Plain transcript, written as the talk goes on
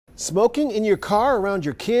Smoking in your car around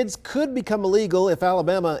your kids could become illegal in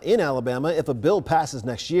Alabama if a bill passes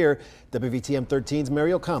next year. WVTM 13's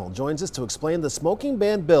Mary O'Connell joins us to explain the smoking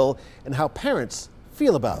ban bill and how parents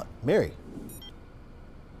feel about it. Mary.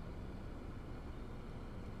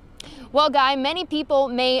 Well, Guy, many people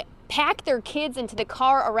may pack their kids into the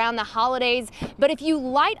car around the holidays, but if you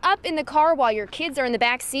light up in the car while your kids are in the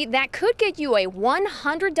back seat, that could get you a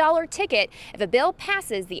 $100 ticket if a bill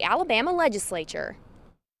passes the Alabama legislature.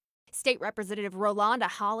 State Representative Rolanda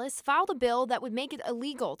Hollis filed a bill that would make it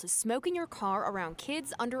illegal to smoke in your car around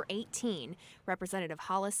kids under 18. Representative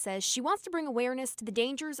Hollis says she wants to bring awareness to the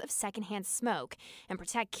dangers of secondhand smoke and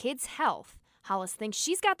protect kids' health. Hollis thinks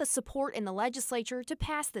she's got the support in the legislature to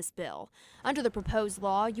pass this bill. Under the proposed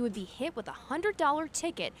law, you would be hit with a $100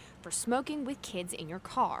 ticket for smoking with kids in your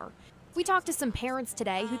car. We talked to some parents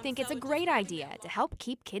today who think it's a great idea to help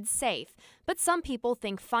keep kids safe, but some people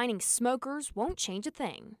think fining smokers won't change a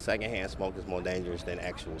thing. Secondhand smoke is more dangerous than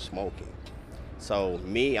actual smoking. So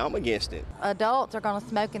I'm against it. Adults are going to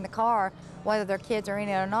smoke in the car, whether their kids are in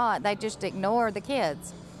it or not. They just ignore the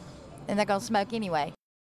kids, and they're going to smoke anyway.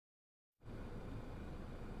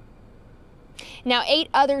 Now, 8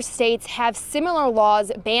 other states have similar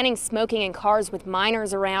laws banning smoking in cars with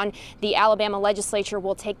minors around. The Alabama legislature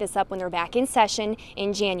will take this up when they're back in session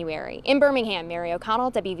in January. In Birmingham, Mary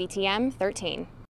O'Connell, WVTM 13.